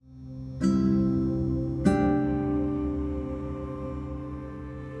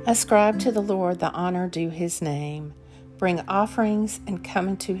Ascribe to the Lord the honor due his name. Bring offerings and come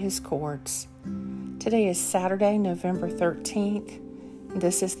into his courts. Today is Saturday, November 13th. And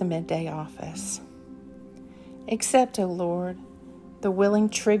this is the Midday Office. Accept, O Lord, the willing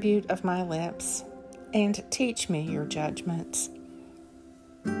tribute of my lips, and teach me your judgments.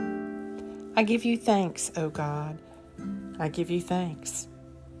 I give you thanks, O God. I give you thanks,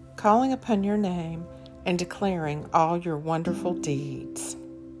 calling upon your name and declaring all your wonderful deeds.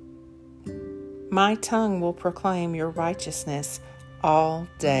 My tongue will proclaim your righteousness all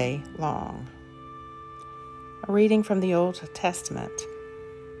day long. A reading from the Old Testament.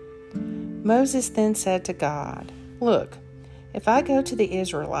 Moses then said to God, "Look, if I go to the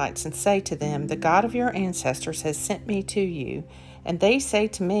Israelites and say to them, 'The God of your ancestors has sent me to you,' and they say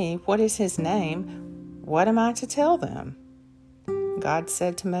to me, 'What is his name?' what am I to tell them?" God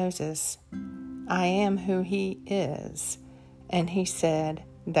said to Moses, "I am who he is." And he said,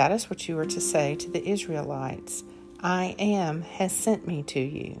 "That is what you are to say to the Israelites. 'I am has sent me to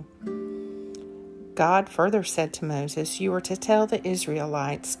you.'" God further said to Moses, "You are to tell the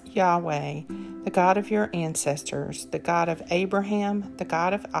Israelites, 'Yahweh, the God of your ancestors, the God of Abraham, the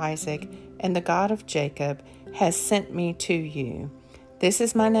God of Isaac, and the God of Jacob, has sent me to you. This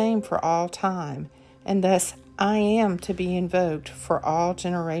is my name for all time, and thus I am to be invoked for all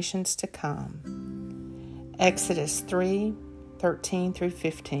generations to come." Exodus 3:13 through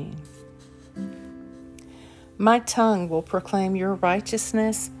 15. My tongue will proclaim your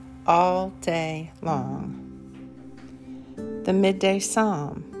righteousness all day long. The Midday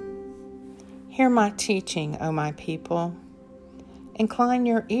Psalm. Hear my teaching, O my people. Incline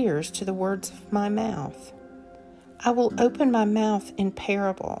your ears to the words of my mouth. I will open my mouth in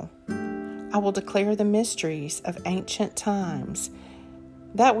parable. I will declare the mysteries of ancient times,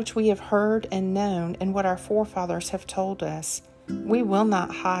 that which we have heard and known, and what our forefathers have told us. We will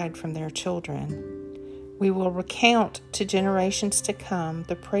not hide from their children. We will recount to generations to come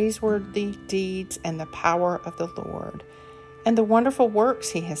the praiseworthy deeds and the power of the Lord, and the wonderful works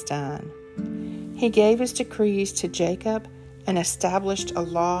he has done. He gave his decrees to Jacob and established a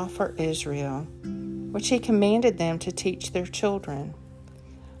law for Israel, which he commanded them to teach their children,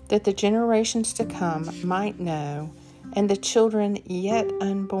 that the generations to come might know, and the children yet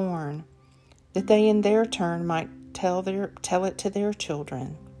unborn, that they in their turn might tell it to their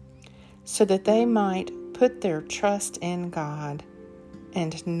children, so that they might put their trust in God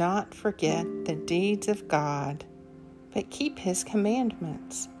and not forget the deeds of God, but keep his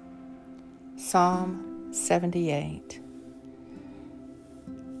commandments. Psalm 78.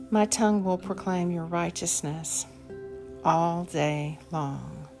 My tongue will proclaim your righteousness all day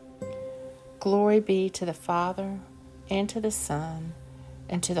long. Glory be to the Father, and to the Son,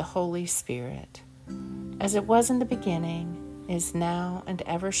 and to the Holy Spirit, as it was in the beginning, is now, and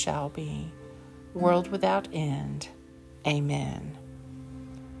ever shall be, world without end. Amen.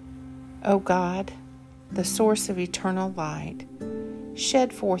 O God, the source of eternal light,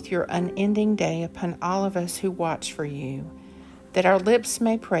 shed forth your unending day upon all of us who watch for you, that our lips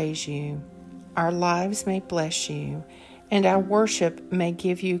may praise you, our lives may bless you, and our worship may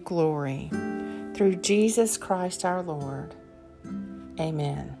give you glory. Through Jesus Christ our Lord.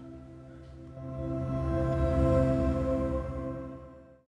 Amen.